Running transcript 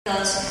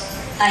Because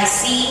I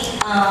see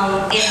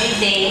every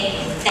day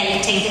that you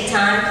take the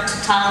time to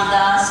talk with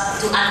us,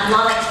 to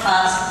acknowledge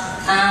us.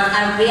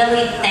 I'm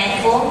really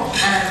thankful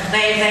and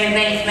very, very,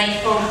 very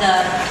grateful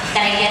that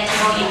I get to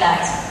know you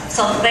guys.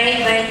 So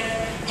very, very,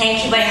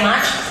 thank you very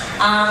much.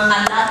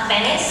 I love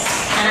Venice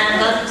and I'm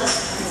going to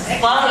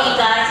follow you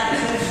guys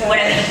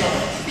wherever you go.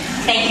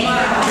 Thank you.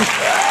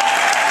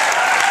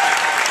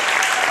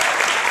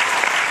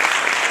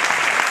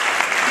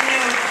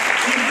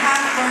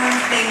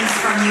 Things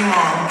from you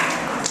all,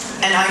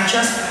 and I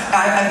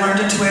learned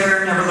a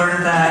Twitter, never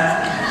learned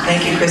that.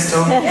 Thank you,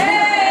 Crystal.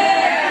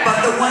 But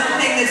the one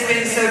thing that's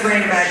been so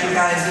great about you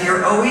guys,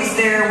 you're always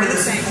there with a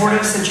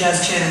supportive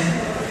suggestion.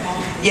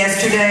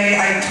 Yesterday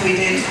I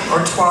tweeted, or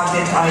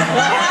twatted,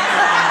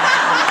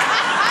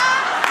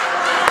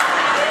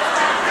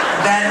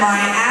 that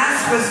my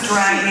ass was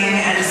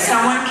dragging and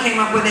someone came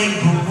up with a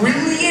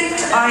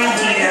brilliant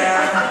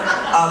idea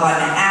of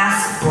an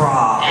ass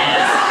bra.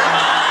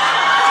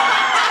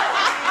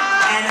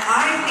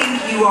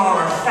 You all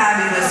are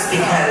fabulous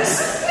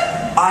because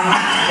I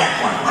have to get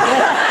one.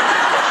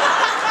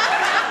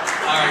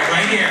 Alright,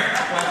 right here.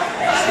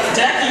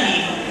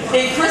 Becky.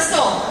 Hey,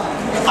 Crystal.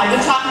 I've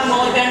been talking to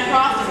Molly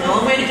Bancroft, and the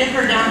only way to get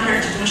her down here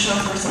to do a show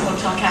for some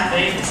hotel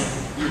cafe is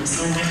to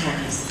sign my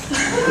panties.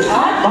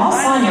 I'll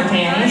sign your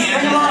panties.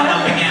 Yeah, just not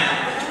helping out.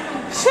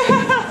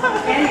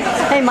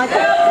 Hey,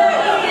 Michael.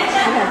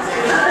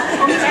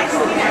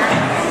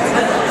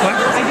 What?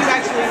 I do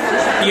actually have a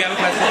question. You have a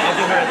question? I'll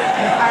do her then.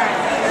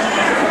 Alright.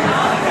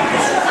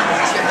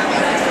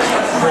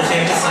 First,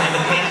 you have to sign the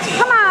panties.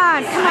 Come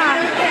on, come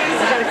on.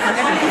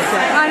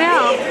 I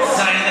know.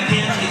 Signing the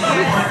panties.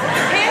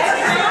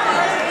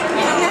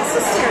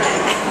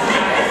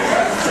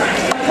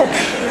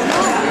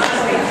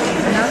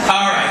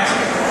 All right.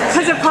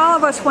 Because if all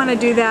of us want to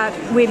do that,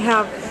 we'd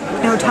have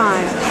no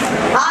time.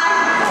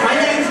 Hi, my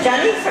name is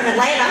Jenny from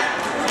Atlanta,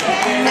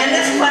 and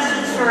this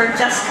question's for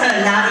Jessica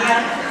and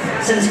Nadia.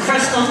 Since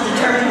Crystal's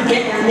determined to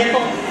get your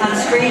nipple on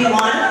screen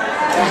one,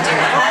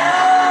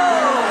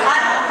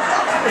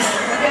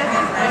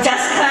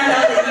 Jessica, I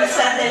know that you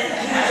said that.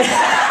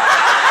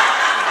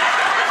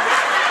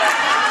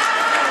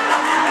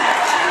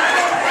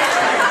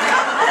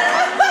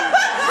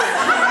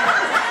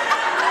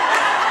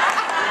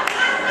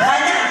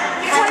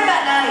 You're talking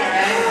about Nadia,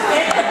 right?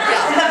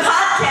 In the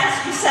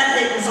podcast, you said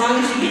that as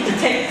long as you get to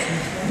pick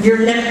your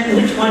nipple,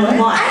 which one you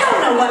want. I don't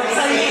know what I'm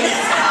saying.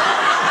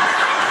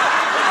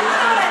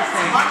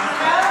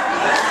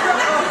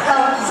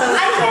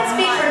 I can't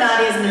speak for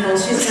Nadia's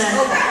nipples. She's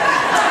not.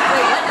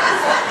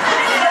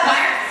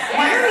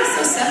 Why are we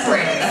so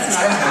separated? That's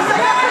not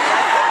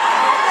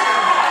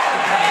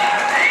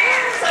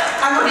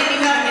I'm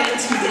maybe not getting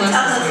too close.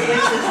 Tell us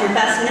which is your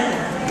best nipple.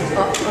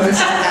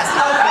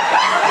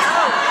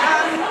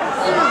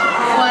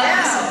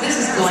 This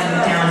is going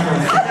downhill.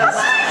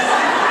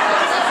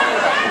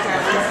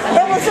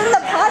 It was in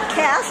the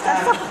podcast.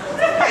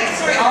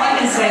 All I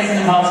can say is it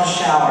involves a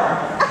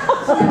shower.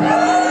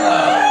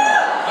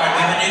 Alright, we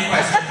have a new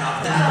question.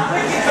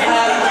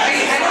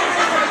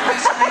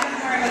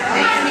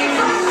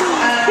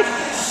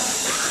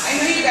 I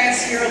know you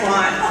guys hear a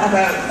lot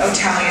about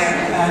Otalia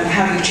and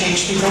how you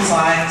change people's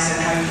lives and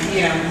how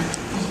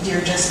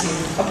you're just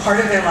a part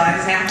of their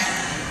lives now.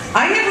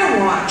 I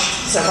never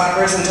watched soap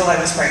operas until I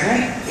was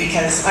pregnant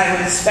because I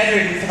was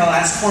bedridden for the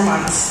last 4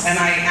 months and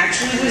I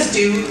actually was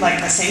due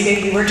like the same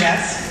day you were,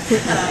 Jess,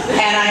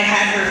 and I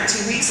had her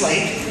 2 weeks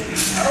late.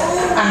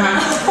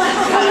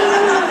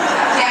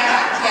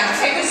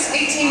 Yeah, it was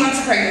 18 months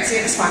of pregnancy,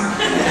 it was fun.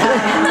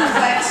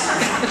 But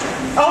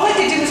all I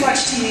could do was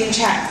watch TV and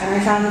chat, and I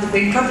found the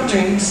Big Purple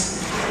Dreams,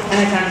 and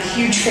I found a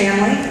huge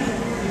family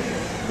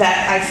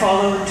that I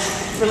followed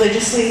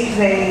religiously.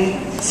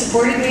 They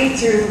supported me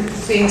through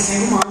being a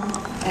single mom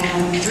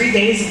and 3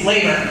 days of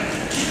labor,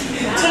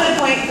 to the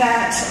point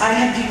that I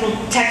had people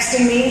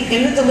texting me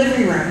in the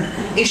delivery room,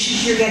 is she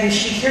here yet, is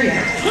she here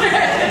yet?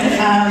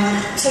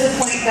 To the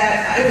point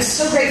that I was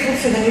so grateful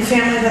for the new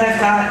family that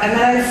I've got and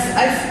that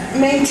I've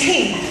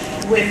maintained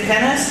with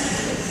Venice.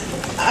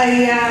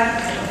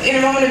 In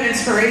a moment of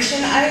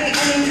inspiration, I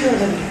named her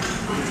Olivia.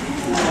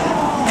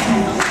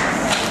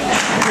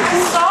 I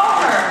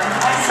saw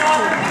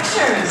her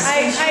pictures.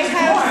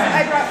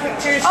 I brought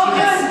pictures. Oh,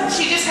 good.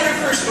 She just had her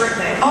first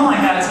birthday. Oh my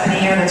God, it's been a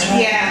year, that's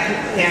right.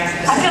 Yeah.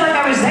 I feel like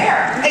I was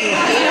there.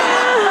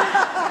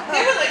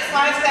 There were like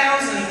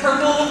 5,000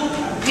 purple,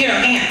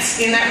 ants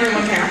in that room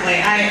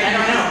apparently. I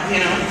don't know,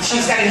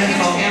 She's got a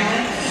huge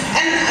family.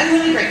 And I'm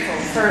really grateful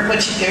for what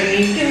you've given me.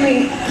 You've given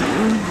me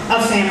a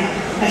family,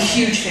 a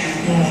huge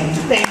family.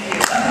 Thank you.